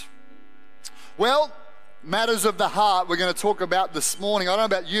Well, matters of the heart we're going to talk about this morning. I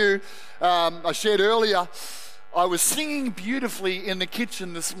don't know about you. I shared earlier, I was singing beautifully in the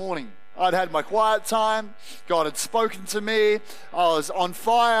kitchen this morning. I'd had my quiet time. God had spoken to me. I was on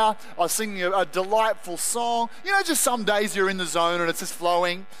fire. I was singing a delightful song. You know, just some days you're in the zone and it's just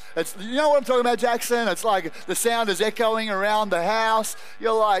flowing. You know what I'm talking about, Jackson? It's like the sound is echoing around the house.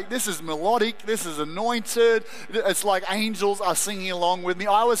 You're like, this is melodic. This is anointed. It's like angels are singing along with me.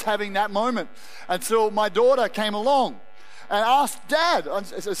 I was having that moment until my daughter came along and asked Dad.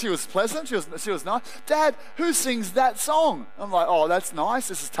 She was pleasant, she was nice. Dad, who sings that song? I'm like, oh, that's nice.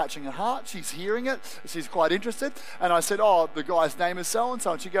 This is touching her heart. She's hearing it. She's quite interested. And I said, oh, the guy's name is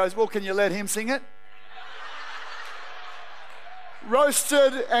so-and-so. And she goes, well, can you let him sing it?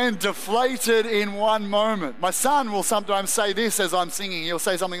 Roasted and deflated in one moment. My son will sometimes say this as I'm singing. He'll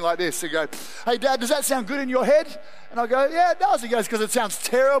say something like this. He'll go, hey, Dad, does that sound good in your head? And I go, yeah, it does. He goes, because it sounds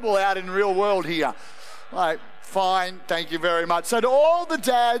terrible out in the real world here. Like, fine, thank you very much. So to all the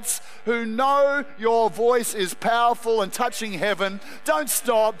dads who know your voice is powerful and touching heaven, don't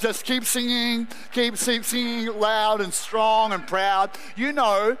stop, just keep singing loud and strong and proud. You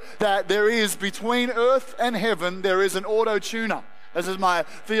know that there is, between earth and heaven, there is an auto-tuner. This is my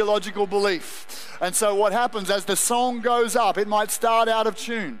theological belief. And so what happens as the song goes up, it might start out of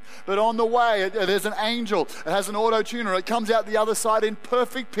tune, but on the way, there's an angel. It has an auto-tuner. It comes out the other side in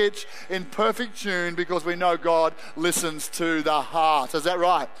perfect pitch, in perfect tune, because we know God listens to the heart. Is that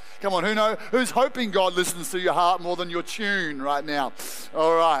right? Come on, who's hoping God listens to your heart more than your tune right now?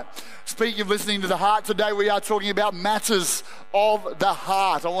 All right. Speaking of listening to the heart, today we are talking about matters of the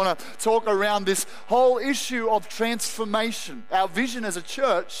heart. I want to talk around this whole issue of transformation. Our vision as a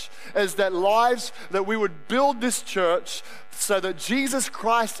church is that we would build this church so that Jesus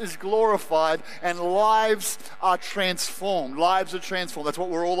Christ is glorified and lives are transformed. Lives are transformed. That's what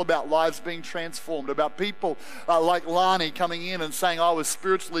we're all about, lives being transformed. About people like Lani coming in and saying, I was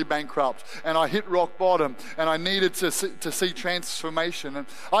spiritually bankrupt and I hit rock bottom and I needed to see transformation. And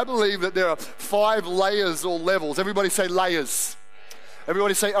I believe that there are 5 layers or levels. Everybody say layers.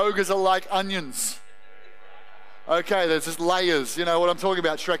 Everybody say ogres are like onions. Okay, there's just layers. You know what I'm talking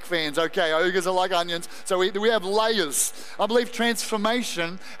about, Shrek fans. Okay, ogres are like onions. So we have layers. I believe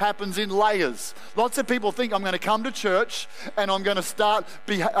transformation happens in layers. Lots of people think I'm going to come to church and I'm going to start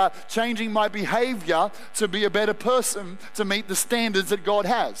changing my behavior to be a better person to meet the standards that God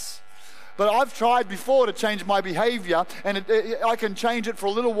has. But I've tried before to change my behavior, and I can change it for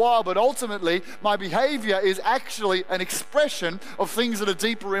a little while, but ultimately my behavior is actually an expression of things that are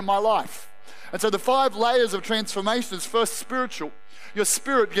deeper in my life. And so the 5 layers of transformation is first spiritual. Your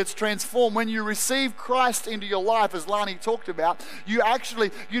spirit gets transformed when you receive Christ into your life, as Lani talked about. You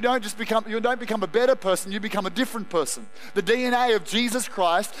don't become a better person, you become a different person. The DNA of Jesus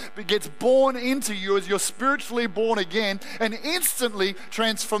Christ gets born into you as you're spiritually born again, and instantly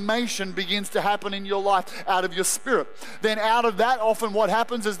transformation begins to happen in your life out of your spirit. Then out of that, often what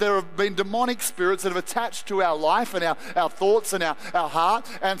happens is there have been demonic spirits that have attached to our life and our thoughts and our heart.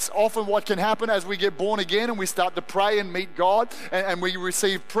 And often what can happen as we get born again and we start to pray and meet God and we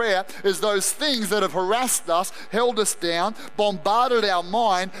receive prayer is those things that have harassed us, held us down, bombarded our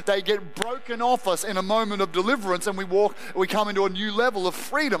mind, they get broken off us in a moment of deliverance, and we come into a new level of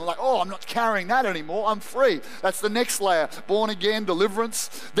freedom. Like, oh, I'm not carrying that anymore, I'm free. That's the next layer, born again,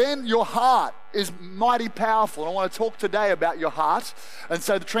 deliverance. Then your heart is mighty powerful. And I want to talk today about your heart. And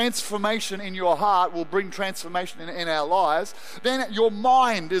so the transformation in your heart will bring transformation in our lives. Then your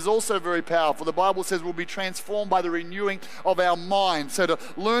mind is also very powerful. The Bible says we'll be transformed by the renewing of our mind. So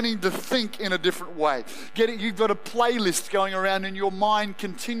learning to think in a different way. You've got a playlist going around in your mind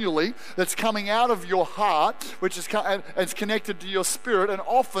continually that's coming out of your heart, which is it's connected to your spirit. And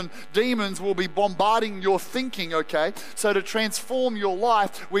often demons will be bombarding your thinking, okay? So to transform your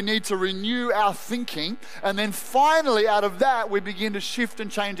life, we need to renew our thinking, and then finally out of that we begin to shift and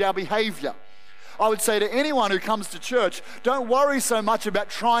change our behavior. I would say to anyone who comes to church, don't worry so much about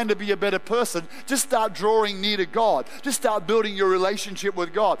trying to be a better person. Just start drawing near to God. Just start building your relationship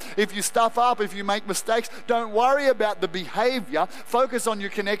with God. If you stuff up, if you make mistakes, don't worry about the behavior. Focus on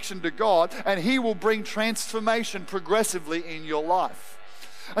your connection to God, and He will bring transformation progressively in your life.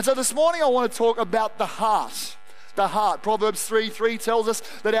 And so this morning I want to talk about the heart. The heart. Proverbs 3:3 tells us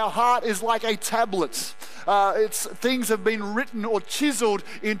that our heart is like a tablet. Things have been written or chiseled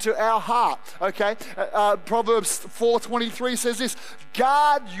into our heart. Okay. Proverbs 4:23 says this: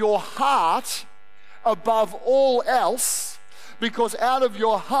 guard your heart above all else, Because out of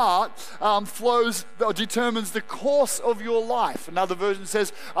your heart determines the course of your life. Another version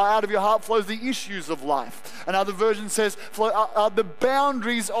says, out of your heart flows the issues of life. Another version says, the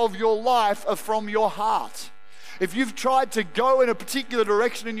boundaries of your life are from your heart. If you've tried to go in a particular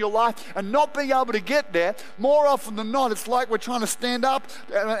direction in your life and not being able to get there, more often than not, it's like we're trying to stand up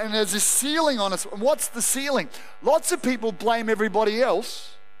and there's this ceiling on us. And what's the ceiling? Lots of people blame everybody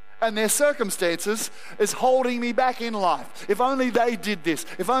else and their circumstances is holding me back in life. If only they did this.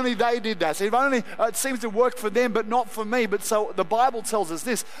 If only they did that. So if only it seems to work for them but not for me. But so the Bible tells us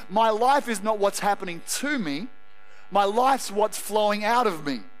this: my life is not what's happening to me. My life's what's flowing out of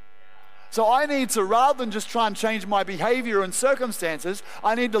me. So I need to, rather than just try and change my behavior and circumstances,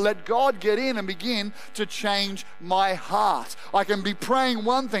 I need to let God get in and begin to change my heart. I can be praying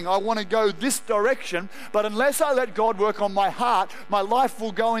one thing, I want to go this direction, but unless I let God work on my heart, my life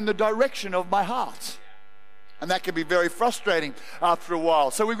will go in the direction of my heart. And that can be very frustrating after a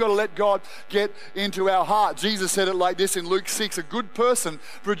while. So we've got to let God get into our heart. Jesus said it like this in Luke 6, a good person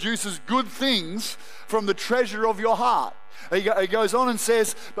produces good things from the treasure of your heart. He goes on and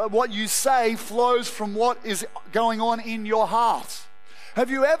says, but what you say flows from what is going on in your heart.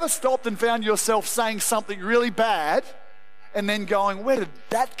 Have you ever stopped and found yourself saying something really bad and then going, where did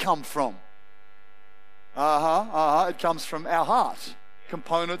that come from? It comes from our heart.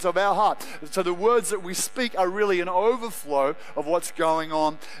 Components of our heart. So the words that we speak are really an overflow of what's going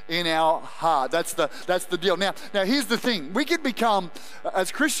on in our heart. That's the deal. Now here's the thing. We can become, as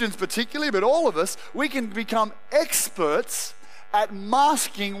Christians particularly, but all of us, we can become experts at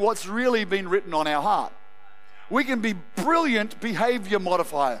masking what's really been written on our heart. We can be brilliant behavior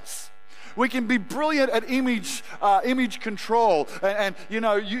modifiers. We can be brilliant at image control and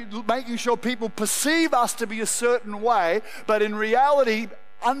making sure people perceive us to be a certain way, but in reality,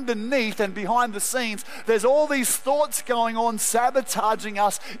 underneath and behind the scenes, there's all these thoughts going on sabotaging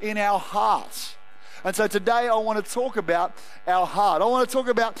us in our hearts. And so today I want to talk about our heart. I want to talk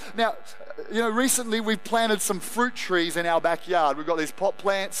about, now, recently we've planted some fruit trees in our backyard. We've got these pot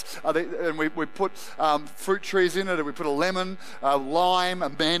plants, and we put fruit trees in it, and we put a lemon, a lime, a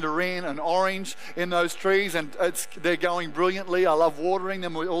mandarin, an orange in those trees, and they're going brilliantly. I love watering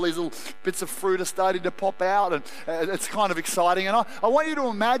them. All these little bits of fruit are starting to pop out, and it's kind of exciting. And I want you to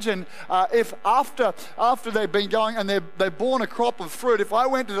imagine if after they've been going and they've borne a crop of fruit, if I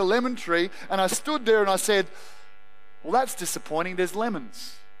went to the lemon tree and I stood there and I said, well, that's disappointing, there's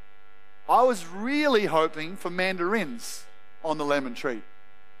lemons. I was really hoping for mandarins on the lemon tree.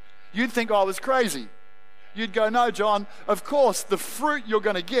 You'd think I was crazy. You'd go, no, John, of course, the fruit you're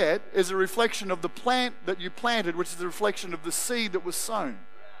going to get is a reflection of the plant that you planted, which is a reflection of the seed that was sown.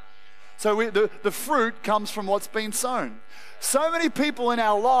 So the fruit comes from what's been sown. So many people in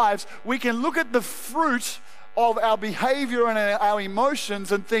our lives, we can look at the fruit of our behavior and our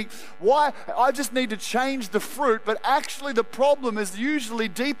emotions and think, why? I just need to change the fruit. But actually the problem is usually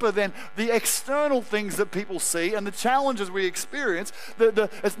deeper than the external things that people see and the challenges we experience.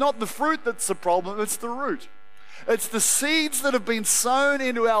 It's not the fruit that's the problem, it's the root. It's the seeds that have been sown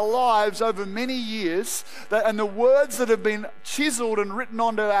into our lives over many years and the words that have been chiseled and written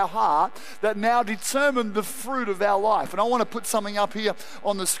onto our heart that now determine the fruit of our life. And I want to put something up here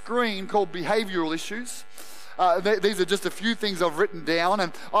on the screen called behavioral issues. These are just a few things I've written down,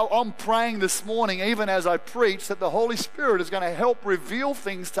 and I'm praying this morning, even as I preach, that the Holy Spirit is going to help reveal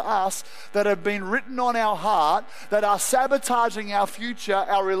things to us that have been written on our heart that are sabotaging our future,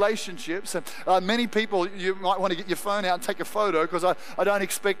 our relationships. And many people, you might want to get your phone out and take a photo, because I don't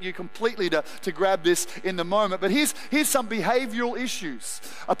expect you completely to grab this in the moment. But here's some behavioral issues.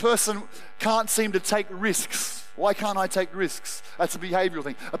 A person can't seem to take risks. Why can't I take risks? That's a behavioral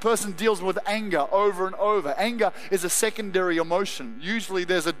thing. A person deals with anger over and over. Anger is a secondary emotion. Usually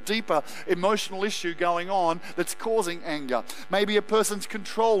there's a deeper emotional issue going on that's causing anger. Maybe a person's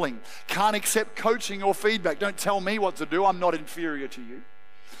controlling, can't accept coaching or feedback. Don't tell me what to do, I'm not inferior to you.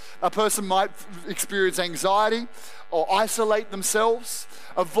 A person might experience anxiety or isolate themselves,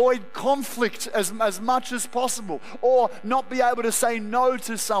 avoid conflict as much as possible, or not be able to say no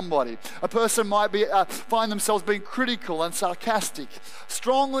to somebody. A person might find themselves being critical and sarcastic,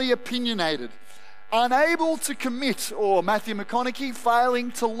 strongly opinionated, unable to commit, or Matthew McConaughey,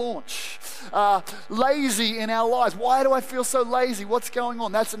 failing to launch. Lazy in our lives. Why do I feel so lazy? What's going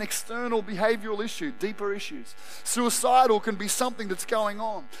on? That's an external behavioral issue, deeper issues. Suicidal can be something that's going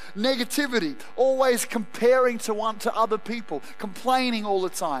on. Negativity, always comparing to other people, complaining all the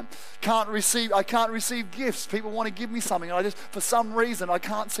time. I can't receive gifts. People want to give me something, and for some reason, I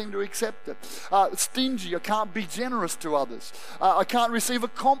can't seem to accept it. Stingy, I can't be generous to others. I can't receive a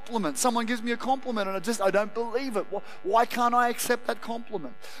compliment. Someone gives me a compliment, compliment and I don't believe it. Why can't I accept that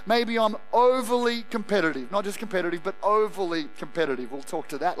compliment? Maybe I'm overly competitive, not just competitive, but overly competitive. We'll talk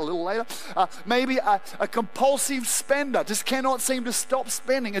to that a little later. Maybe a compulsive spender, just cannot seem to stop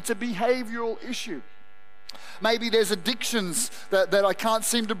spending. It's a behavioral issue. Maybe there's addictions that I can't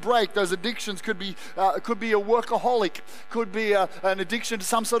seem to break. Those addictions could be a workaholic, could be an addiction to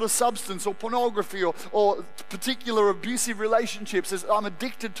some sort of substance or pornography or particular abusive relationships. I'm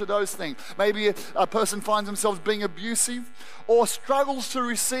addicted to those things. Maybe a person finds themselves being abusive or struggles to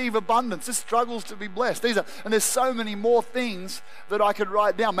receive abundance, just struggles to be blessed. And there's so many more things that I could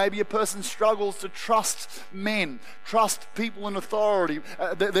write down. Maybe a person struggles to trust men, trust people in authority.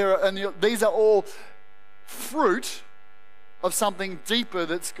 These are all fruit of something deeper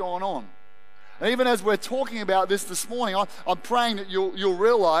that's gone on. And even as we're talking about this morning, I'm praying that you'll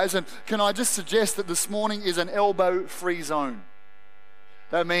realize, and can I just suggest that this morning is an elbow-free zone.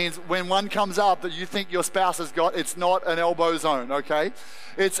 That means when one comes up that you think your spouse has got, it's not an elbow zone, okay?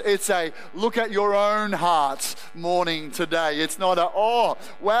 It's a look at your own heart morning today. It's not oh,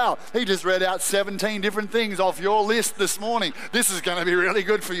 wow, he just read out 17 different things off your list this morning. This is going to be really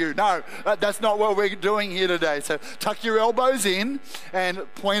good for you. No, that's not what we're doing here today. So tuck your elbows in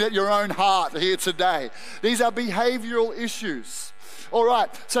and point at your own heart here today. These are behavioral issues. All right,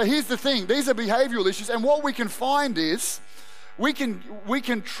 so here's the thing. These are behavioral issues, and what we can find is we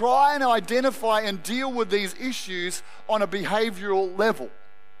can try and identify and deal with these issues on a behavioral level.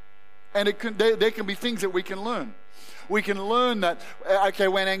 And there can be things that we can learn. We can learn that, okay,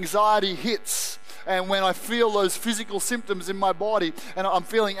 when anxiety hits and when I feel those physical symptoms in my body and I'm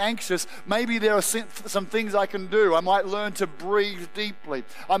feeling anxious, maybe there are some things I can do. I might learn to breathe deeply.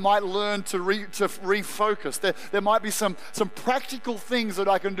 I might learn to refocus. There might be some practical things that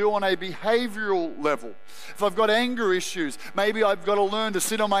I can do on a behavioral level. If I've got anger issues, maybe I've got to learn to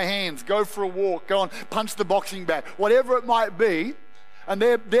sit on my hands, go for a walk, go and punch the boxing bag, whatever it might be. And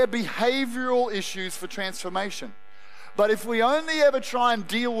they're behavioral issues for transformation. But if we only ever try and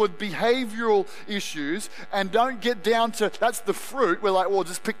deal with behavioral issues and don't get down to, that's the fruit, we're like, well,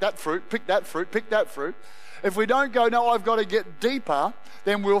 just pick that fruit, pick that fruit, pick that fruit. If we don't go, no, I've got to get deeper,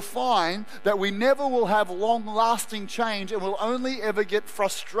 then we'll find that we never will have long-lasting change and we'll only ever get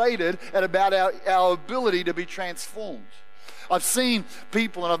frustrated at about our ability to be transformed. I've seen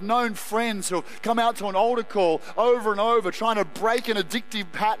people and I've known friends who have come out to an altar call over and over trying to break an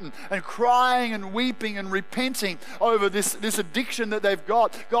addictive pattern and crying and weeping and repenting over this addiction that they've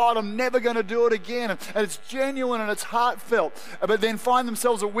got. God, I'm never going to do it again. And it's genuine and it's heartfelt. But then find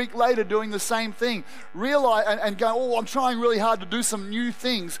themselves a week later doing the same thing. Realize and go, oh, I'm trying really hard to do some new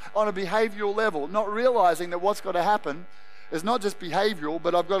things on a behavioral level, not realizing that what's got to happen is not just behavioral,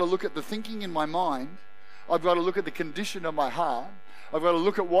 but I've got to look at the thinking in my mind. I've got to look at the condition of my heart. I've got to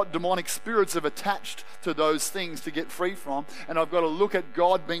look at what demonic spirits have attached to those things to get free from. And I've got to look at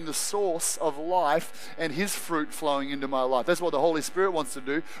God being the source of life and His fruit flowing into my life. That's what the Holy Spirit wants to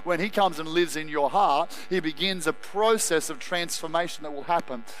do. When He comes and lives in your heart, He begins a process of transformation that will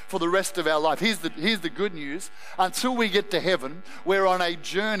happen for the rest of our life. Here's the good news. Until we get to heaven, we're on a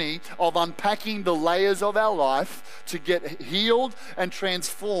journey of unpacking the layers of our life to get healed and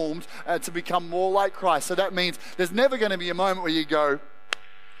transformed to become more like Christ. So that means there's never going to be a moment where you go,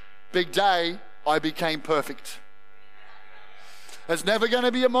 big day, I became perfect. There's never going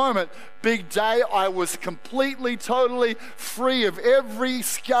to be a moment, big day, I was completely, totally free of every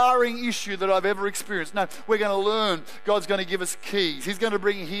scarring issue that I've ever experienced. No, we're going to learn. God's going to give us keys. He's going to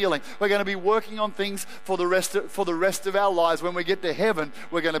bring healing. We're going to be working on things for the rest of our lives. When we get to heaven,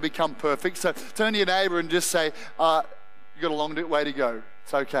 we're going to become perfect. So turn to your neighbor and just say, you got a long way to go.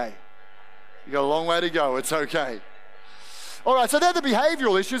 It's okay. You got a long way to go. It's okay. All right, so they're the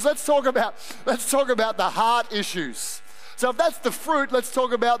behavioral issues. Let's talk about the heart issues. So if that's the fruit, let's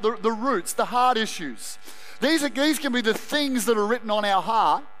talk about the roots, the heart issues. These can be the things that are written on our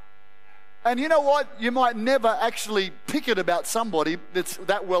heart. And you know what? You might never actually pick it about somebody that's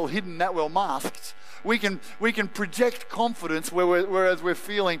that well hidden, that well masked. We can project confidence whereas we're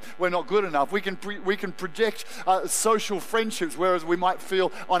feeling we're not good enough. We can project social friendships whereas we might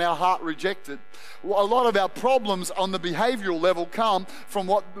feel on our heart rejected. Well, a lot of our problems on the behavioral level come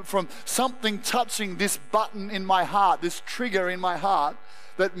from something touching this button in my heart, this trigger in my heart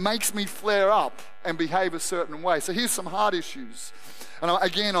that makes me flare up and behave a certain way. So here's some heart issues. And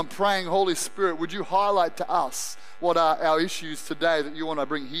again, I'm praying, Holy Spirit, would you highlight to us what are our issues today that you want to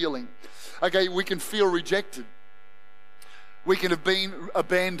bring healing? Okay, we can feel rejected. We can have been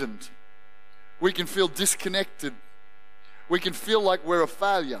abandoned. We can feel disconnected. We can feel like we're a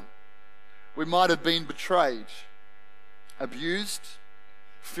failure. We might have been betrayed, abused,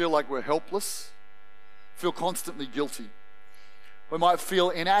 feel like we're helpless, feel constantly guilty. We might feel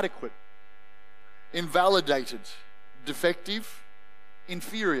inadequate, invalidated, defective,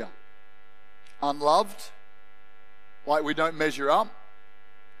 inferior, unloved, like we don't measure up,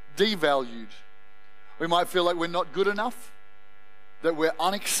 devalued. We might feel like we're not good enough, that we're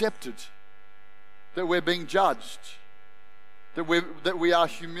unaccepted, that we're being judged, that we are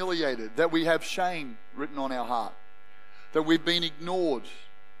humiliated, that we have shame written on our heart, that we've been ignored,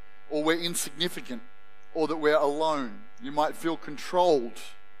 or we're insignificant, or that we're alone. You might feel controlled.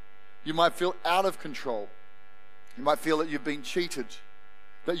 You might feel out of control. You might feel that you've been cheated,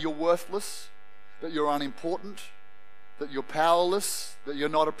 that you're worthless, that you're unimportant, that you're powerless, that you're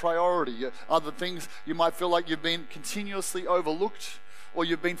not a priority. Other things, you might feel like you've been continuously overlooked or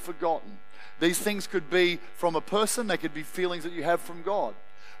you've been forgotten. These things could be from a person, they could be feelings that you have from God.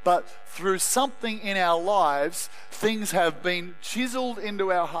 But through something in our lives, things have been chiseled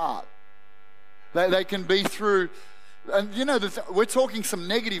into our heart. They can be through, and you know, we're talking some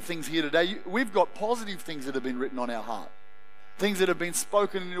negative things here today. We've got positive things that have been written on our heart. Things that have been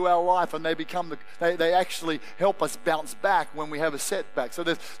spoken into our life, and they actually help us bounce back when we have a setback. So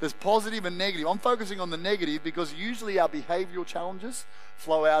there's positive and negative. I'm focusing on the negative because usually our behavioral challenges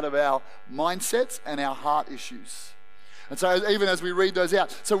flow out of our mindsets and our heart issues. And so even as we read those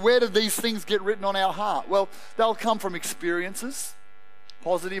out, so where do these things get written on our heart? Well, they'll come from experiences,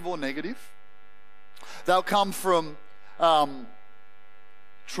 positive or negative. They'll come from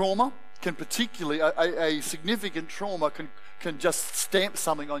trauma. Can particularly, a significant trauma can just stamp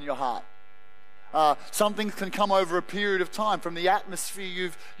something on your heart. Some things can come over a period of time from the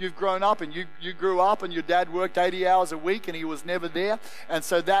atmosphere you've grown up in. You grew up and your dad worked 80 hours a week and he was never there. And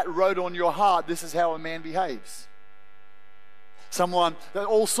so that wrote on your heart, this is how a man behaves.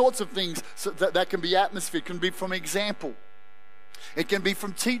 All sorts of things that can be atmosphere, can be from example. It can be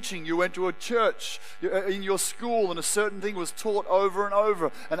from teaching. You went to a church in your school and a certain thing was taught over and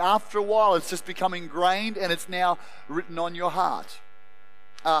over. And after a while, it's just become ingrained and it's now written on your heart.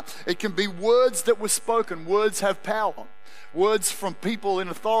 It can be words that were spoken. Words have power. Words from people in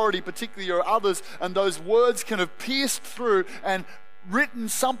authority, particularly, or others, and those words can have pierced through and written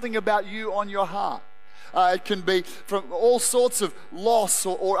something about you on your heart. It can be from all sorts of loss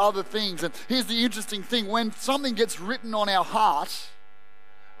or other things. And here's the interesting thing. When something gets written on our heart,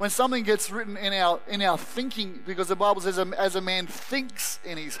 when something gets written in our thinking, because the Bible says as a man thinks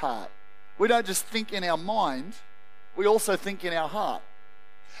in his heart. We don't just think in our mind, we also think in our heart.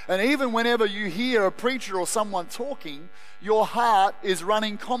 And even whenever you hear a preacher or someone talking, your heart is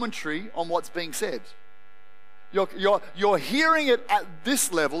running commentary on what's being said. You're hearing it at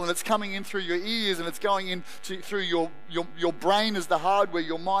this level, and it's coming in through your ears, and it's going in through your brain is the hardware,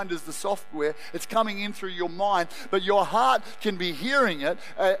 your mind is the software. It's coming in through your mind, but your heart can be hearing it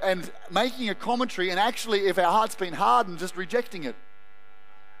and making a commentary, and actually, if our heart's been hardened, just rejecting it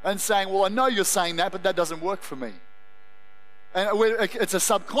and saying, well, I know you're saying that, but that doesn't work for me. And it's a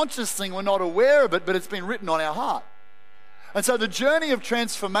subconscious thing, we're not aware of it, but it's been written on our heart. And so the journey of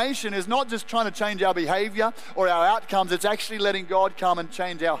transformation is not just trying to change our behavior or our outcomes, it's actually letting God come and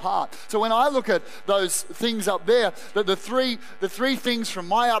change our heart. So when I look at those things up there, the three things from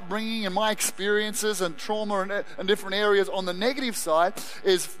my upbringing and my experiences and trauma and different areas on the negative side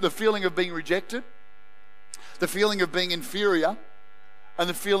is the feeling of being rejected, the feeling of being inferior, and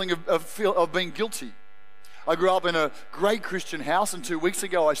the feeling of being guilty. I grew up in a great Christian house, and 2 weeks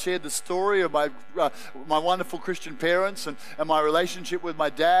ago I shared the story of my wonderful Christian parents and my relationship with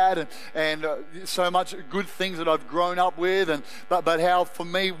my dad and so much good things that I've grown up with, but how for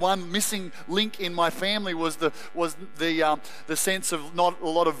me one missing link in my family was the sense of not a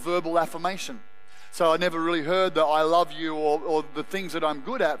lot of verbal affirmation. So I never really heard the I love you or the things that I'm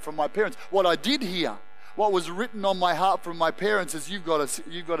good at from my parents. What I did hear, what was written on my heart from my parents is you've got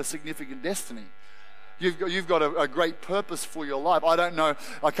a significant destiny. You've got a great purpose for your life. I don't know,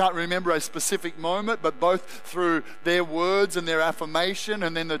 I can't remember a specific moment, but both through their words and their affirmation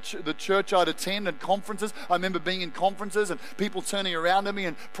and then the church I'd attend and conferences. I remember being in conferences and people turning around to me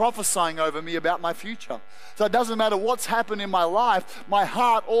and prophesying over me about my future. So it doesn't matter what's happened in my life, my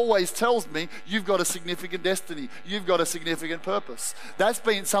heart always tells me you've got a significant destiny. You've got a significant purpose. That's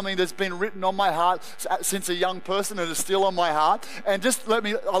been something that's been written on my heart since a young person and is still on my heart. And just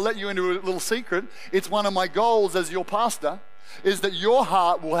I'll let you into a little secret. It's one of my goals as your pastor is that your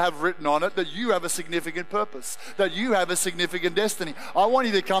heart will have written on it that you have a significant purpose, that you have a significant destiny. I want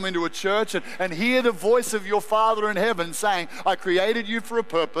you to come into a church and hear the voice of your Father in heaven saying, I created you for a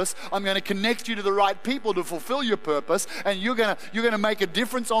purpose. I'm going to connect you to the right people to fulfill your purpose, and you're going to make a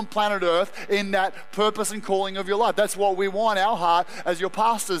difference on planet Earth in that purpose and calling of your life. That's what we want our heart as your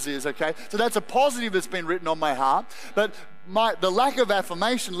pastors is, okay? So that's a positive that's been written on my heart. But the lack of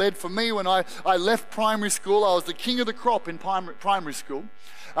affirmation led for me when I left primary school. I was the king of the crop in primary school.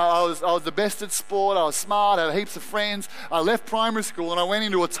 I was the best at sport. I was smart. I had heaps of friends. I left primary school and I went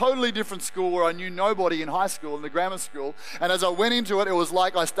into a totally different school where I knew nobody in high school, in the grammar school. And as I went into it, it was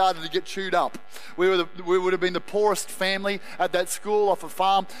like I started to get chewed up. We would have been the poorest family at that school off a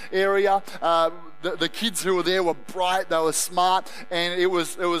farm area. The kids who were there were bright, they were smart, and it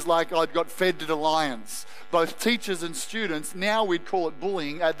was like I'd got fed to the lions. Both teachers and students, now we'd call it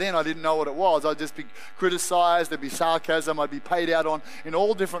bullying. Then I didn't know what it was. I'd just be criticised, there'd be sarcasm, I'd be paid out on in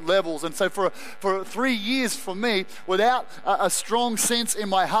all different levels. And so for 3 years for me, without a strong sense in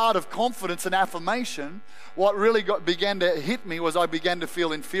my heart of confidence and affirmation, what really began to hit me was I began to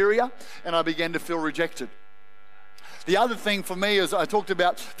feel inferior and I began to feel rejected. The other thing for me is I talked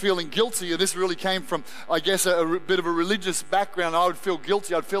about feeling guilty, and this really came from, I guess, a bit of a religious background. I would feel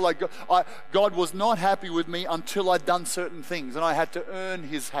guilty. I'd feel like God was not happy with me until I'd done certain things, and I had to earn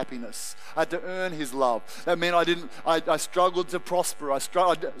His happiness. I had to earn His love. That meant I struggled to prosper. I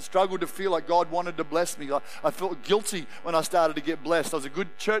struggled to feel like God wanted to bless me. I felt guilty when I started to get blessed. I was a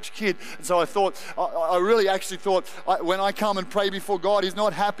good church kid, and so I really actually thought when I come and pray before God, He's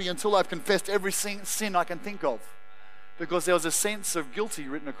not happy until I've confessed every sin I can think of, because there was a sense of guilty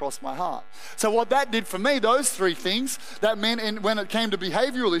written across my heart. So what that did for me, those three things, that meant when it came to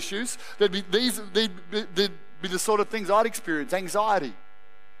behavioral issues, they'd be the sort of things I'd experience, anxiety.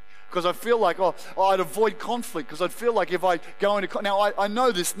 Because I feel like, I'd avoid conflict, because I'd feel like if I go into... Now, I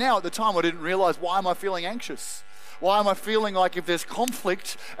know this now. At the time, I didn't realize, why am I feeling anxious? Why am I feeling like if there's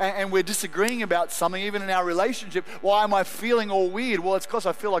conflict and we're disagreeing about something, even in our relationship, why am I feeling all weird? Well, it's because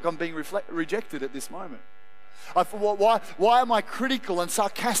I feel like I'm being rejected at this moment. Why am I critical and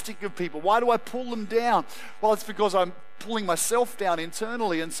sarcastic of people? Why do I pull them down? Well, it's because I'm pulling myself down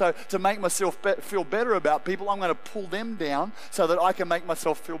internally, and so to make myself feel better about people, I'm going to pull them down so that I can make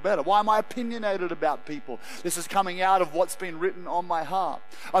myself feel better. Why am I opinionated about people? This is coming out of what's been written on my heart.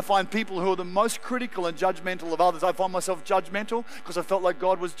 I find people who are the most critical and judgmental of others, I find myself judgmental because I felt like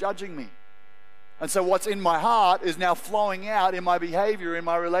God was judging me. And so what's in my heart is now flowing out in my behavior, in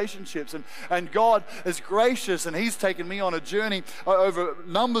my relationships. And God is gracious, and He's taken me on a journey over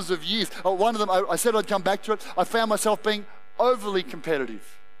numbers of years. One of them, I said I'd come back to it. I found myself being overly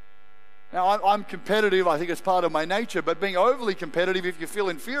competitive. Now, I'm competitive. I think it's part of my nature. But being overly competitive, if you feel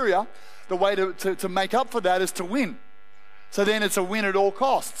inferior, the way to make up for that is to win. So then it's a win at all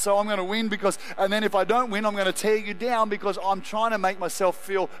costs. So I'm going to win and then if I don't win, I'm going to tear you down because I'm trying to make myself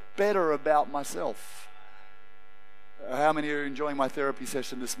feel better about myself. How many are enjoying my therapy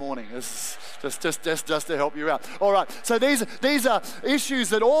session this morning? This is just to help you out. All right, so these are issues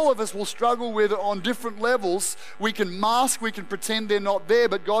that all of us will struggle with on different levels. We can mask, we can pretend they're not there,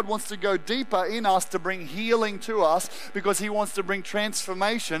 but God wants to go deeper in us to bring healing to us, because He wants to bring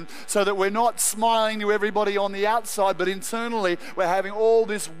transformation so that we're not smiling to everybody on the outside, but internally we're having all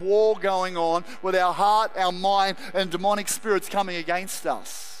this war going on with our heart, our mind, and demonic spirits coming against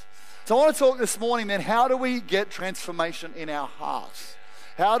us. So I want to talk this morning then, how do we get transformation in our hearts?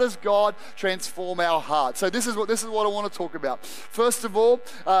 How does God transform our heart? So this is what I want to talk about. First of all,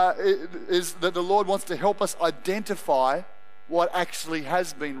 is that the Lord wants to help us identify what actually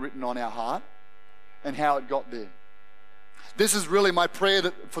has been written on our heart and how it got there. This is really my prayer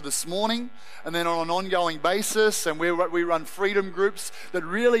for this morning, and then on an ongoing basis, and we run freedom groups that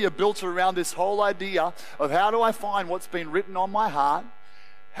really are built around this whole idea of how do I find what's been written on my heart.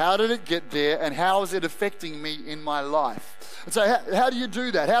 How did it get there, and how is it affecting me in my life? And so how do you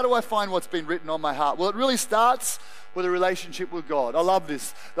do that? How do I find what's been written on my heart? Well, it really starts with a relationship with God. I love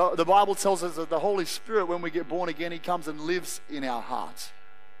this. The Bible tells us that the Holy Spirit, when we get born again, He comes and lives in our heart.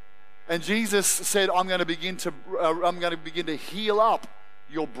 And Jesus said, I'm going to begin to heal up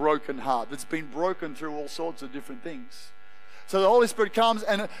your broken heart that's been broken through all sorts of different things. So the Holy Spirit comes,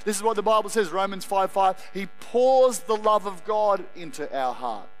 and this is what the Bible says, Romans 5:5. He pours the love of God into our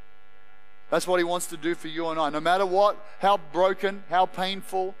heart. That's what He wants to do for you and I. No matter what, how broken, how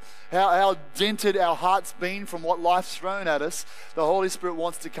painful, how dented our heart's been from what life's thrown at us, the Holy Spirit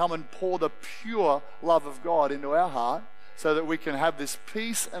wants to come and pour the pure love of God into our heart so that we can have this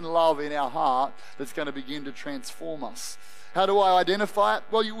peace and love in our heart that's going to begin to transform us. How do I identify it?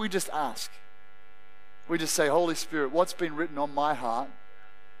 Well, we just ask. We just say, Holy Spirit, what's been written on my heart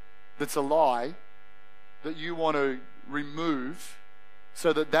that's a lie that you want to remove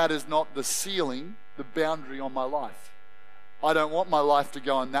so that that is not the ceiling, the boundary on my life. I don't want my life to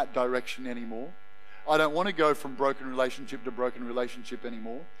go in that direction anymore. I don't want to go from broken relationship to broken relationship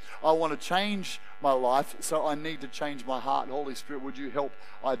anymore. I want to change my life, so I need to change my heart. Holy Spirit, would you help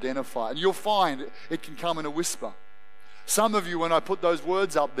identify? And you'll find it can come in a whisper. Some of you, when I put those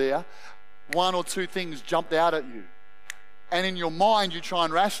words up there, one or two things jumped out at you. And in your mind, you try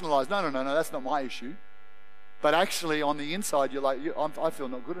and rationalize, no, that's not my issue. But actually, on the inside, you're like, I feel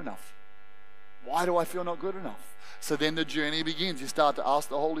not good enough. Why do I feel not good enough? So then the journey begins. You start to ask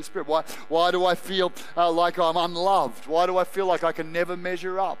the Holy Spirit, why do I feel like I'm unloved? Why do I feel like I can never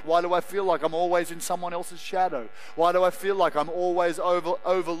measure up? Why do I feel like I'm always in someone else's shadow? Why do I feel like I'm always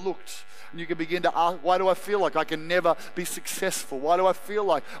overlooked? And you can begin to ask, why do I feel like I can never be successful? Why do I feel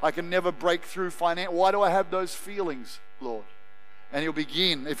like I can never break through finance? Why do I have those feelings, Lord? And he'll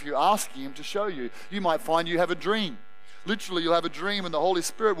begin, if you ask him, to show you. You might find you have a dream. Literally, you'll have a dream and the Holy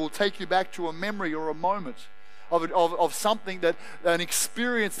Spirit will take you back to a memory or a moment of something, an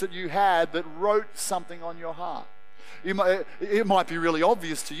experience that you had that wrote something on your heart. It might be really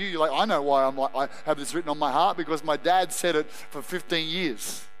obvious to you. You're like, I know why I have this written on my heart, because my dad said it for 15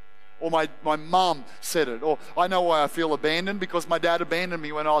 years. Or my mum said it. Or I know why I feel abandoned, because my dad abandoned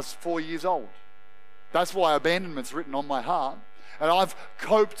me when I was 4 years old. That's why abandonment's written on my heart. And I've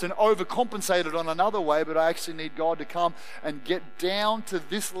coped and overcompensated on another way, but I actually need God to come and get down to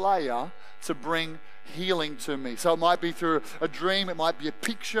this layer to bring healing to me. So it might be through a dream, it might be a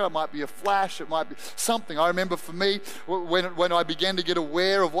picture, it might be a flash, it might be something. I remember for me, when I began to get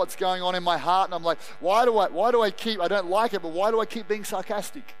aware of what's going on in my heart, and I'm like, why do I don't like it, but why do I keep being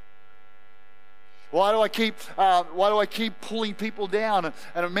sarcastic? Why do I keep pulling people down? And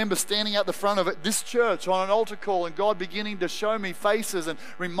I remember standing at the front of this church on an altar call, and God beginning to show me faces and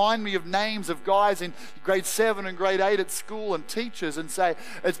remind me of names of guys in grade 7 and grade 8 at school and teachers, and say,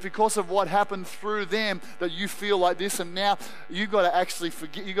 it's because of what happened through them that you feel like this, and now you've got to actually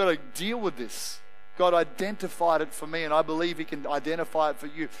forget, you've got to deal with this. God identified it for me, and I believe he can identify it for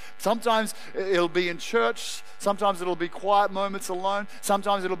you. Sometimes it'll be in church. Sometimes it'll be quiet moments alone.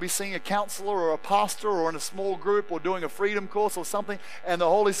 Sometimes it'll be seeing a counselor or a pastor or in a small group or doing a freedom course or something, and the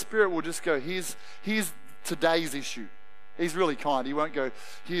Holy Spirit will just go, here's today's issue. He's really kind. He won't go,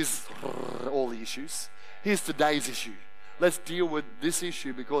 here's all the issues. Here's today's issue. Let's deal with this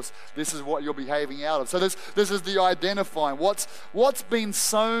issue because this is what you're behaving out of. So this is the identifying. What's been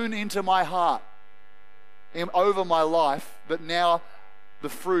sown into my heart over my life, but now the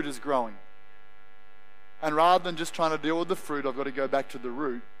fruit is growing. And rather than just trying to deal with the fruit, I've got to go back to the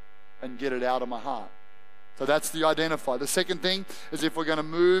root and get it out of my heart. So that's the identify. The second thing is, if we're going to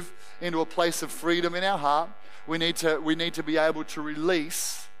move into a place of freedom in our heart, we need to be able to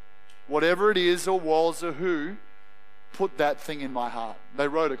release whatever it is or was or who put that thing in my heart. They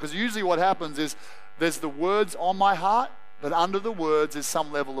wrote it. Because usually what happens is there's the words on my heart, but under the words is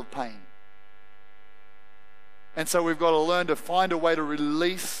some level of pain. And so we've got to learn to find a way to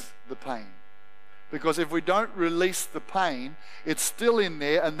release the pain. Because if we don't release the pain, it's still in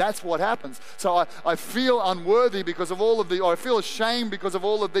there, and that's what happens. So I feel unworthy because of I feel ashamed because of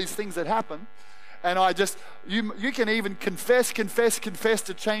all of these things that happen. And you can even confess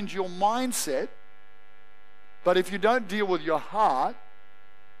to change your mindset. But if you don't deal with your heart,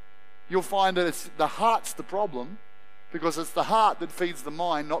 you'll find that it's the heart's the problem, because it's the heart that feeds the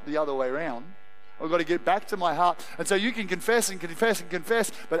mind, not the other way around. I've got to get back to my heart. And so you can confess,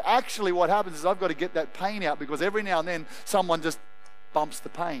 but actually what happens is I've got to get that pain out, because every now and then someone just bumps the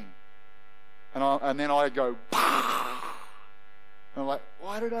pain. And then I go, bah! And I'm like,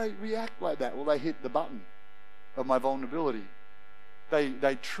 why did I react like that? Well, they hit the button of my vulnerability.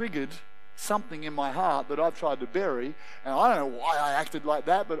 They triggered something in my heart that I've tried to bury, and I don't know why I acted like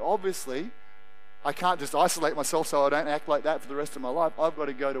that, but obviously I can't just isolate myself so I don't act like that for the rest of my life. I've got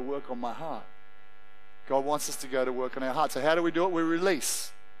to go to work on my heart. God wants us to go to work on our heart. So how do we do it? We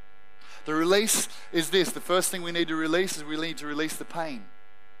release. The release is this. The first thing we need to release is we need to release the pain.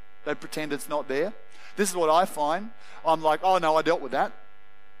 Don't pretend it's not there. This is what I find. I'm like, oh no, I dealt with that.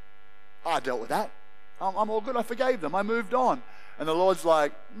 I'm all good. I forgave them. I moved on. And the Lord's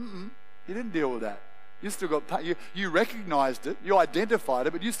like, you didn't deal with that. You still got pain. You recognized it, you identified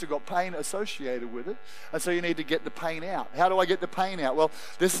it, but you still got pain associated with it. And so you need to get the pain out. How do I get the pain out? Well,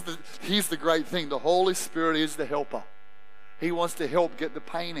 here's the great thing. The Holy Spirit is the helper. He wants to help get the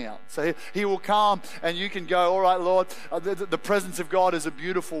pain out. So he will come, and you can go, all right, Lord, the presence of God is a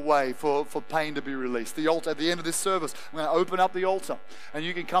beautiful way for pain to be released. The altar, at the end of this service, I'm going to open up the altar, and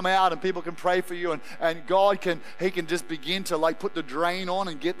you can come out, and people can pray for you, and God can just begin to like put the drain on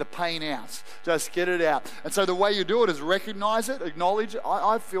and get the pain out. Just get it out. And so the way you do it is recognize it, acknowledge it.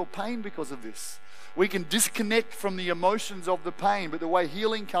 I feel pain because of this. We can disconnect from the emotions of the pain, but the way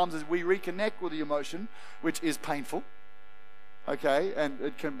healing comes is we reconnect with the emotion, which is painful. Okay, and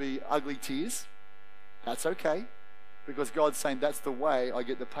it can be ugly tears. That's okay, because God's saying that's the way I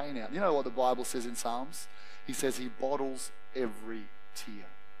get the pain out. You know what the Bible says in Psalms? He says he bottles every tear.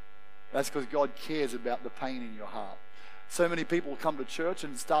 That's because God cares about the pain in your heart. So many people come to church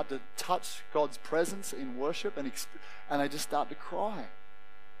and start to touch God's presence in worship, and they just start to cry.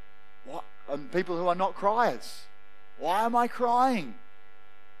 What? And people who are not criers, why am I crying?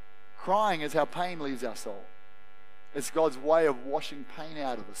 Crying is how pain leaves our soul. It's God's way of washing pain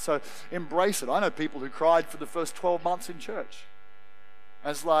out of us. So embrace it. I know people who cried for the first 12 months in church.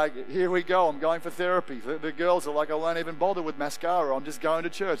 And it's like, here we go, I'm going for therapy. The girls are like, I won't even bother with mascara. I'm just going to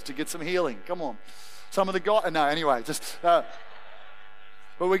church to get some healing. Come on. Some of the guys, no, anyway, just...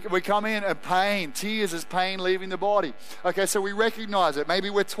 But we come in and pain, tears is pain leaving the body. Okay, so we recognize it. Maybe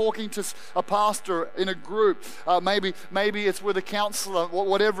we're talking to a pastor in a group. Maybe it's with a counselor,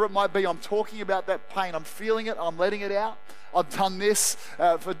 whatever it might be. I'm talking about that pain. I'm feeling it. I'm letting it out. I've done this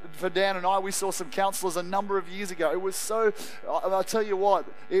for Dan and I. We saw some counselors a number of years ago. It was so, I'll tell you what,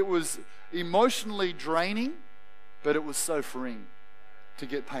 it was emotionally draining, but it was so freeing to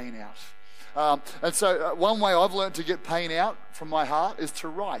get pain out. And so one way I've learned to get pain out from my heart is to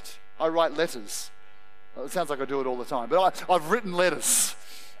write. I write letters. It sounds like I do it all the time, but I've written letters.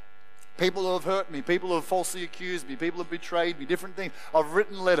 People who have hurt me, people who have falsely accused me, people who have betrayed me, different things. I've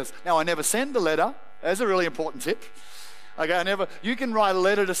written letters. Now, I never send a letter. That's a really important tip. Okay, you can write a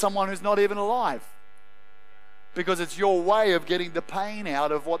letter to someone who's not even alive, because it's your way of getting the pain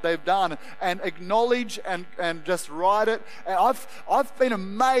out of what they've done, and acknowledge and just write it. And I've been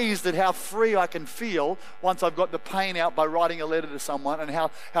amazed at how free I can feel once I've got the pain out by writing a letter to someone, and how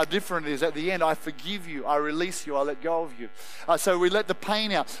different it is. At the end, I forgive you, I release you, I let go of you. So we let the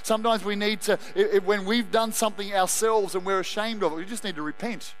pain out. Sometimes we need to, when we've done something ourselves and we're ashamed of it, we just need to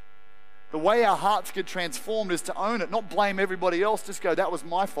repent. The way our hearts get transformed is to own it, not blame everybody else. Just go, that was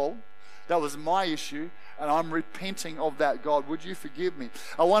my fault. That was my issue, and I'm repenting of that. God, would you forgive me?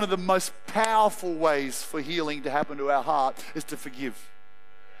 One of the most powerful ways for healing to happen to our heart is to forgive.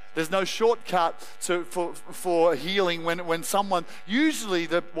 There's no shortcut for healing when someone, usually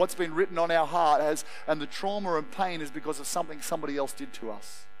what's been written on our heart and the trauma and pain is because of something somebody else did to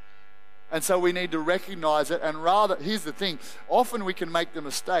us. And so we need to recognize it, and here's the thing, often we can make the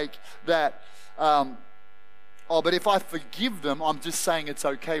mistake that, but if I forgive them, I'm just saying it's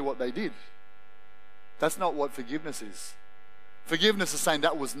okay what they did. That's not what forgiveness is. Forgiveness is saying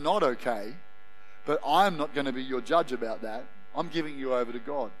that was not okay, but I'm not going to be your judge about that. I'm giving you over to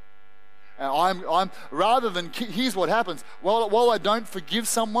God. And here's what happens. While I don't forgive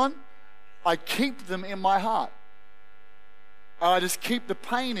someone, I keep them in my heart. And I just keep the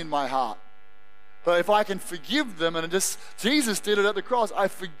pain in my heart. But if I can forgive them, Jesus did it at the cross, I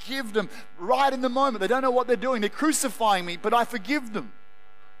forgive them right in the moment. They don't know what they're doing. They're crucifying me, but I forgive them.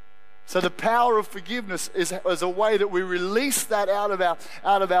 So the power of forgiveness is a way that we release that out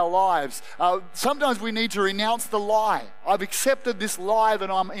of our lives. Sometimes we need to renounce the lie. I've accepted this lie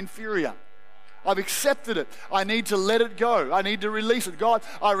that I'm inferior. I've accepted it. I need to let it go. I need to release it. God,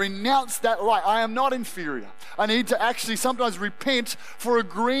 I renounce that lie. I am not inferior. I need to actually sometimes repent for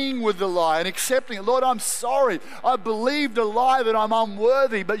agreeing with the lie and accepting it. Lord, I'm sorry. I believed a lie that I'm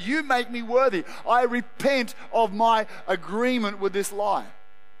unworthy, but you make me worthy. I repent of my agreement with this lie.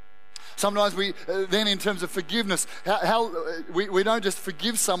 Sometimes then in terms of forgiveness, we don't just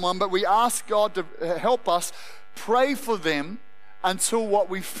forgive someone, but we ask God to help us pray for them until what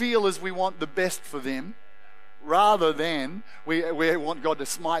we feel is we want the best for them, rather than we want God to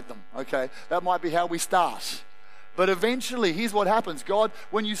smite them, okay? That might be how we start. But eventually, here's what happens. God,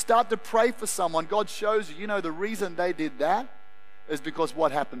 when you start to pray for someone, God shows you, the reason they did that is because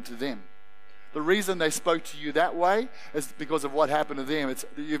what happened to them. The reason they spoke to you that way is because of what happened to them.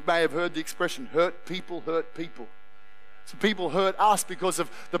 You may have heard the expression, hurt people hurt people. So people hurt us because of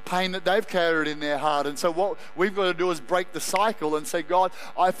the pain that they've carried in their heart. And so what we've got to do is break the cycle and say, God,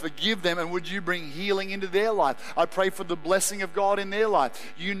 I forgive them, and would you bring healing into their life? I pray for the blessing of God in their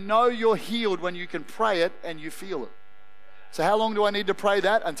life. You know you're healed when you can pray it and you feel it. So how long do I need to pray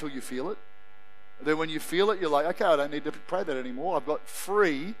that? Until you feel it. Then when you feel it, you're like, okay, I don't need to pray that anymore. I've got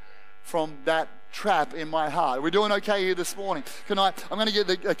free from that trap in my heart. We're doing okay here this morning. I'm going to get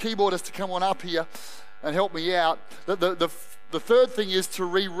the keyboardist to come on up here and help me out. The third thing is to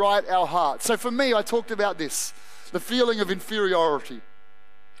rewrite our heart. So for me, I talked about this, the feeling of inferiority.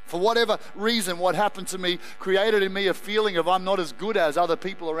 For whatever reason, what happened to me created in me a feeling of I'm not as good as other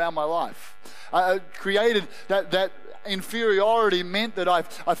people around my life. Created that inferiority meant that I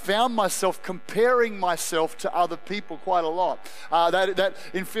found myself comparing myself to other people quite a lot. That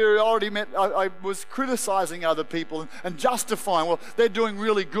inferiority meant I was criticizing other people and justifying, well, they're doing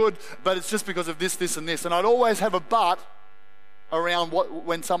really good, but it's just because of this, this, and this. And I'd always have a but around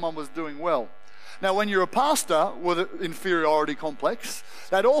when someone was doing well. Now, when you're a pastor with an inferiority complex,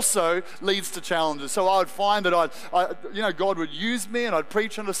 that also leads to challenges. So I would find that God would use me and I'd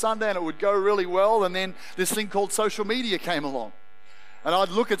preach on a Sunday and it would go really well. And then this thing called social media came along. And I'd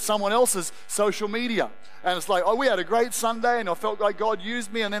look at someone else's social media. And it's like, oh, we had a great Sunday and I felt like God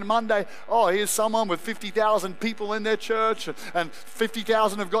used me. And then Monday, oh, here's someone with 50,000 people in their church and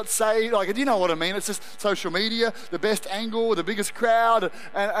 50,000 have got saved. Like, you know what I mean? It's just social media, the best angle, the biggest crowd.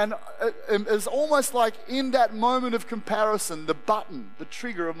 And it's almost like in that moment of comparison, the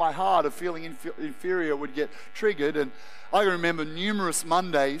trigger of my heart of feeling inferior would get triggered. And I remember numerous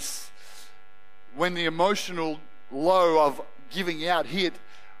Mondays when the emotional low of giving out hit,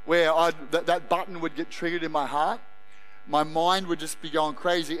 where that button would get triggered in my heart. My mind would just be going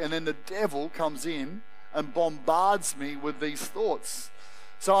crazy, and then the devil comes in and bombards me with these thoughts.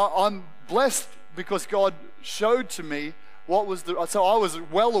 So I'm blessed because God showed to me so I was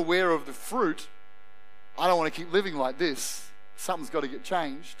well aware of the fruit. I don't want to keep living like this. Something's got to get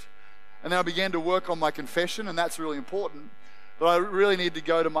changed. And then I began to work on my confession, and that's really important. But I really need to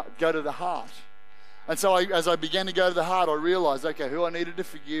go to the heart. And so as I began to go to the heart, I realized, okay, who I needed to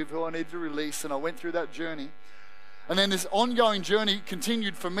forgive, who I needed to release, and I went through that journey. And then this ongoing journey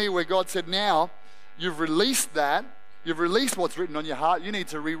continued for me where God said, now you've released that, you've released what's written on your heart, you need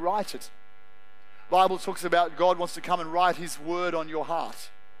to rewrite it. The Bible talks about God wants to come and write his word on your heart.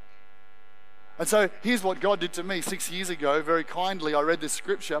 And so here's what God did to me 6 years ago. Very kindly, I read this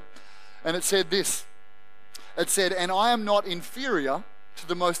scripture, and it said this. It said, and I am not inferior to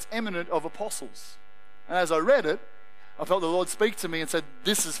the most eminent of apostles. And as I read it, I felt the Lord speak to me and said,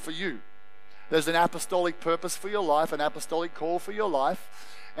 this is for you. There's an apostolic purpose for your life, an apostolic call for your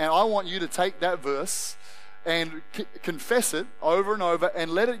life. And I want you to take that verse and confess it over and over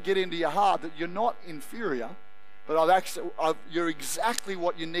and let it get into your heart that you're not inferior, but you're exactly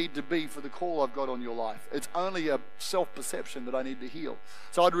what you need to be for the call I've got on your life. It's only a self-perception that I need to heal.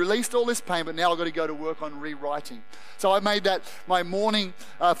 So I'd released all this pain, but now I've got to go to work on rewriting. So I made that my morning,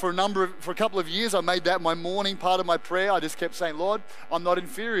 for a couple of years, I made that my morning part of my prayer. I just kept saying, Lord, I'm not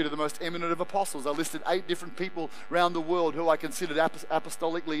inferior to the most eminent of apostles. I listed 8 different people around the world who I considered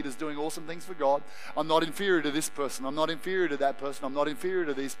apostolic leaders doing awesome things for God. I'm not inferior to this person. I'm not inferior to that person. I'm not inferior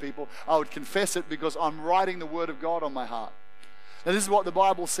to these people. I would confess it because I'm writing the word of God on my heart. Now this is what the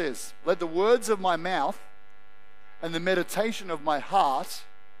Bible says. Let the words of my mouth and the meditation of my heart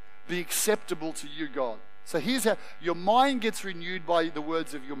be acceptable to you, God. So here's how your mind gets renewed by the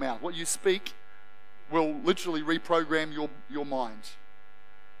words of your mouth. What you speak will literally reprogram your mind.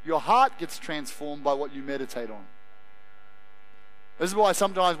 Your heart gets transformed by what you meditate on. This is why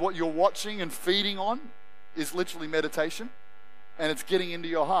sometimes what you're watching and feeding on is literally meditation, and it's getting into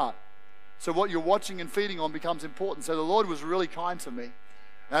your heart. So what you're watching and feeding on becomes important. So the Lord was really kind to me.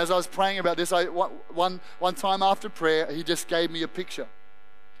 And as I was praying about this, one time after prayer, he just gave me a picture.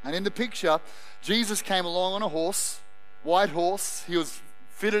 And in the picture, Jesus came along on a horse, white horse. He was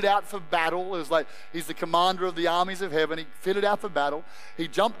fitted out for battle. It was like he's the commander of the armies of heaven. He fitted out for battle. He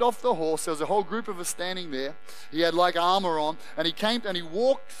jumped off the horse. There was a whole group of us standing there. He had like armor on. And he came and he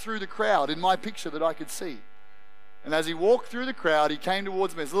walked through the crowd in my picture that I could see. And as he walked through the crowd, he came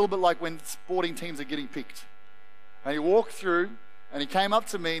towards me. It's a little bit like when sporting teams are getting picked. And he walked through, and he came up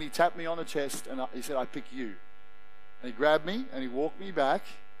to me, and he tapped me on the chest, and he said, I pick you. And he grabbed me, and he walked me back.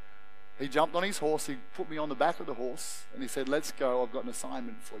 He jumped on his horse. He put me on the back of the horse, and he said, let's go. I've got an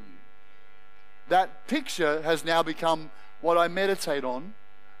assignment for you. That picture has now become what I meditate on.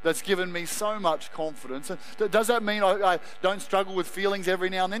 That's given me so much confidence. And does that mean I don't struggle with feelings every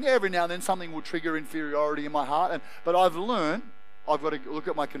now and then? Yeah, every now and then something will trigger inferiority in my heart. But I've learned I've got to look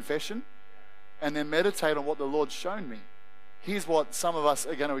at my confession and then meditate on what the Lord's shown me. Here's what some of us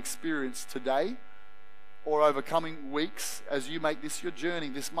are going to experience today or over coming weeks as you make this your journey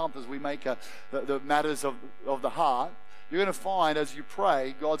this month, as we make the matters of the heart. You're going to find as you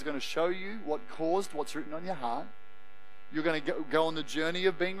pray, God's going to show you what caused what's written on your heart. You're going to go on the journey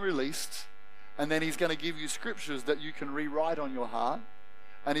of being released, and then he's going to give you scriptures that you can rewrite on your heart.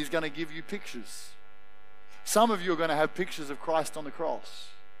 and he's going to give you pictures. Some of you are going to have pictures of Christ on the cross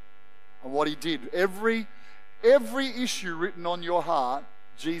and what he did. Every issue written on your heart,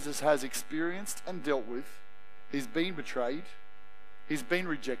 Jesus has experienced and dealt with. He's been betrayed. He's been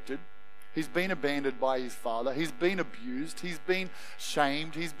rejected. He's been abandoned by his Father. He's been abused. He's been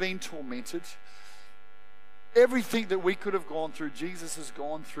shamed. He's been tormented. Everything that we could have gone through, Jesus has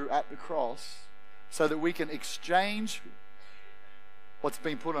gone through at the cross so that we can exchange what's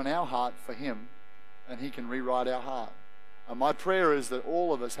been put on our heart for him, and he can rewrite our heart. And my prayer is that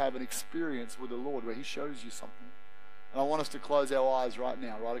all of us have an experience with the Lord where he shows you something. And I want us to close our eyes right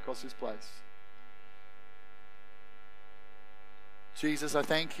now, right across this place. Jesus, I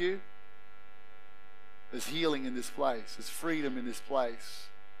thank you. There's healing in this place. There's freedom in this place.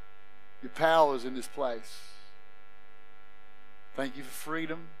 Your power is in this place. Thank you for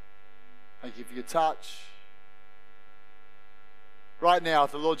freedom. Thank you for your touch. Right now,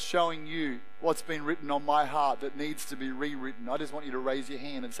 if the Lord's showing you what's been written on my heart that needs to be rewritten, I just want you to raise your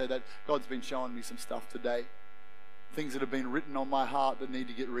hand and say that God's been showing me some stuff today. Things that have been written on my heart that need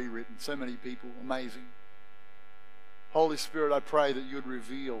to get rewritten. So many people, amazing. Holy Spirit, I pray that you would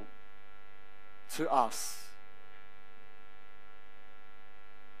reveal to us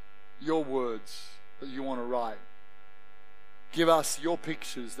your words that you want to write. Give us your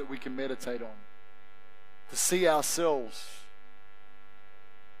pictures that we can meditate on, to see ourselves.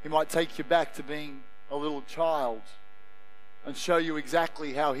 He might take you back to being a little child and show you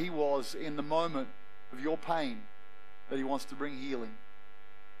exactly how he was in the moment of your pain, that he wants to bring healing.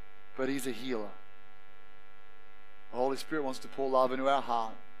 But he's a healer. The Holy Spirit wants to pour love into our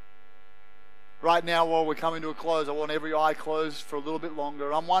heart. Right now, while we're coming to a close, I want every eye closed for a little bit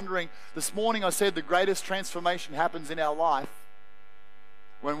longer. I'm wondering, this morning I said the greatest transformation happens in our life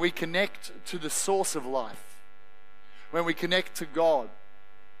when we connect to the source of life, when we connect to God,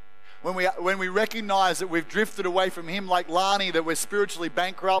 when we recognize that we've drifted away from him like Lani, that we're spiritually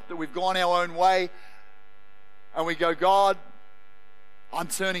bankrupt, that we've gone our own way, and we go, God, I'm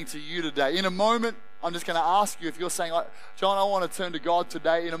turning to you today. In a moment, I'm just going to ask you, if you're saying, John, I want to turn to God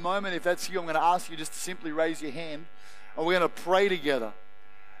today. In a moment, if that's you, I'm going to ask you just to simply raise your hand, and we're going to pray together.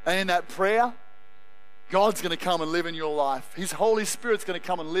 And in that prayer, God's going to come and live in your life. His Holy Spirit's going to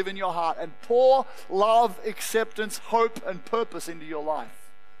come and live in your heart and pour love, acceptance, hope, and purpose into your life.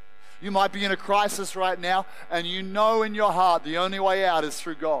 You might be in a crisis right now, and you know in your heart the only way out is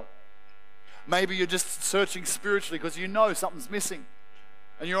through God. Maybe you're just searching spiritually because you know something's missing,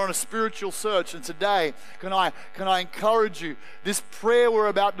 and you're on a spiritual search. And today, can I encourage you, this prayer we're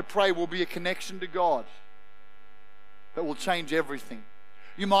about to pray will be a connection to God that will change everything.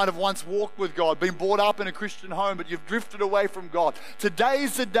 You might have once walked with God, been brought up in a Christian home, but you've drifted away from God.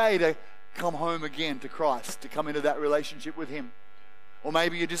 Today's the day to come home again to Christ, to come into that relationship with him. Or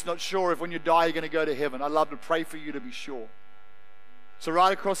maybe you're just not sure if when you die you're going to go to heaven. I'd love to pray for you to be sure. So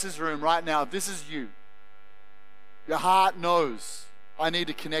right across this room right now, if this is you, your heart knows, I need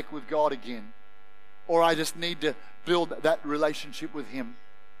to connect with God again. Or I just need to build that relationship with him.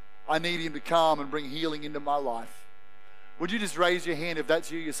 I need him to come and bring healing into my life. Would you just raise your hand if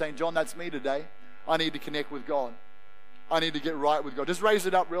that's you? You're saying, John, that's me today. I need to connect with God. I need to get right with God. Just raise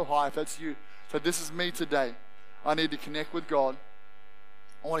it up real high if that's you. So this is me today. I need to connect with God.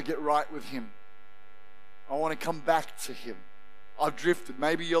 I want to get right with him. I want to come back to him. I've drifted.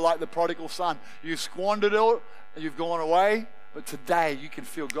 Maybe you're like the prodigal son. You've squandered it, you've gone away, but today you can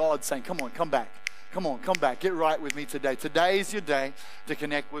feel God saying, come on, come back. Come on, come back. Get right with me today. Today is your day to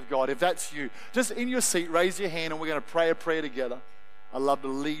connect with God. If that's you, just in your seat, raise your hand and we're going to pray a prayer together. I'd love to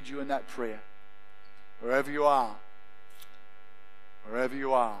lead you in that prayer. Wherever you are. Wherever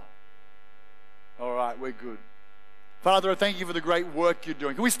you are. All right, we're good. Father, I thank you for the great work you're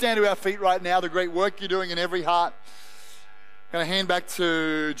doing. Can we stand to our feet right now, the great work you're doing in every heart? I'm going to hand back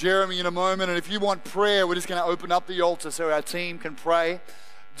to Jeremy in a moment, and if you want prayer, we're just going to open up the altar so our team can pray.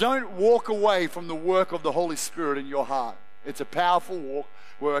 Don't walk away from the work of the Holy Spirit in your heart. It's a powerful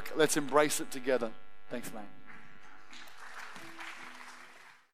work. Let's embrace it together. Thanks, mate.